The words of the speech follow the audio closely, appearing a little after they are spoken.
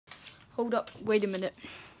Hold up, wait a minute.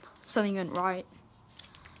 Something went right.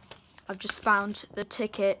 I've just found the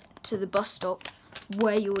ticket to the bus stop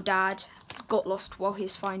where your dad got lost while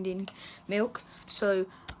he's finding milk. So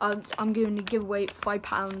I'm going to give away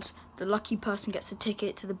 £5. The lucky person gets a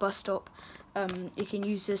ticket to the bus stop. You can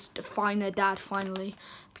use this to find their dad finally,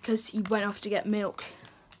 because he went off to get milk.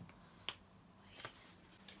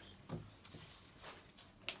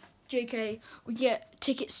 JK, we get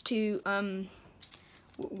tickets to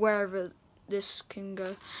wherever this can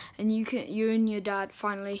go, and you and your dad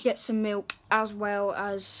finally get some milk, as well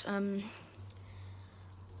as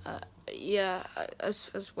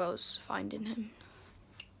as well as finding him.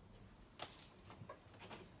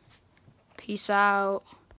 Peace out.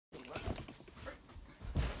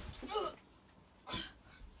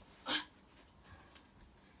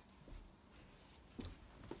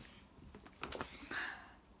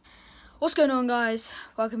 What's going on, guys?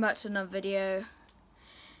 Welcome back to another video.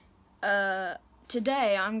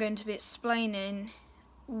 Today I'm going to be explaining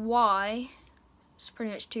why, it's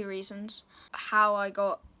pretty much two reasons, how I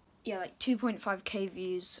got like 2.5k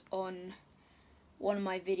views on one of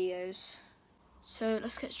my videos. So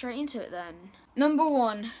let's get straight into it then. Number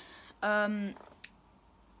one, one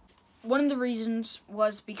of the reasons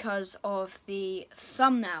was because of the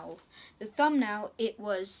thumbnail. The thumbnail, it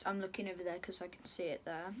was, I'm looking over there because I can see it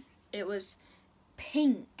there. It was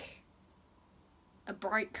pink, a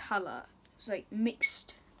bright colour. It was like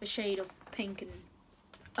mixed a shade of pink and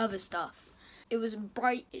other stuff. It was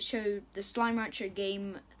bright. It showed the Slime Rancher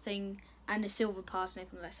game thing and a silver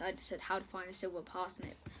parsnip, unless I said how to find a silver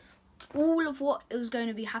parsnip. All of what was going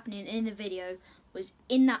to be happening in the video was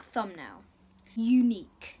in that thumbnail.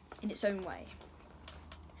 Unique in its own way.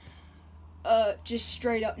 Just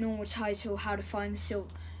straight up normal title, how to find the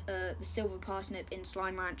silver parsnip in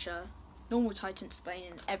Slime Rancher. Normal title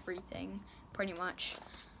explaining everything, pretty much.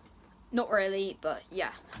 Not really, but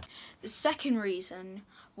yeah. The second reason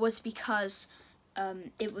was because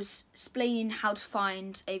it was explaining how to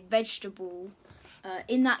find a vegetable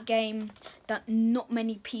in that game that not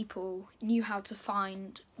many people knew how to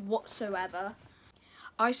find whatsoever.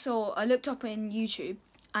 I looked up in YouTube,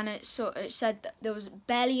 and it said that there was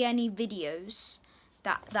barely any videos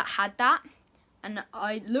that had that, and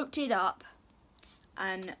I looked it up,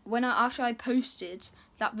 and after I posted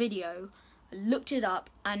that video, I looked it up,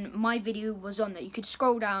 and my video was on there. You could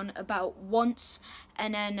scroll down about once,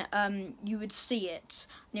 and then you would see it,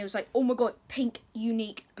 and it was like, oh my god, pink,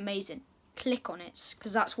 unique, amazing. Click on it,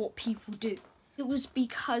 because that's what people do. It was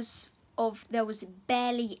because of there was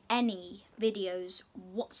barely any videos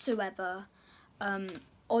whatsoever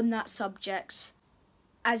on that subject,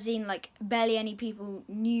 as in like barely any people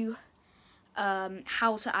knew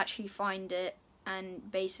how to actually find it,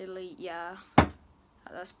 and basically yeah,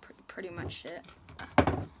 that's pretty much it.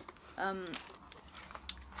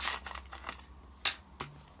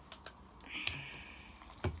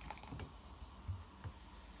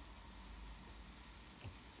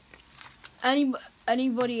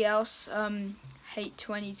 Anybody else hate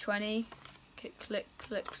 2020? Click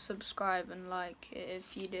subscribe and like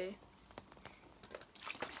if you do.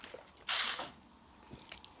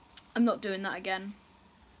 I'm not doing that again.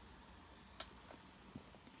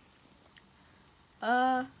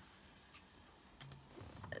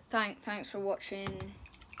 Thanks for watching.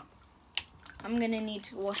 I'm gonna need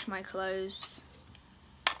to wash my clothes,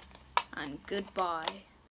 and goodbye.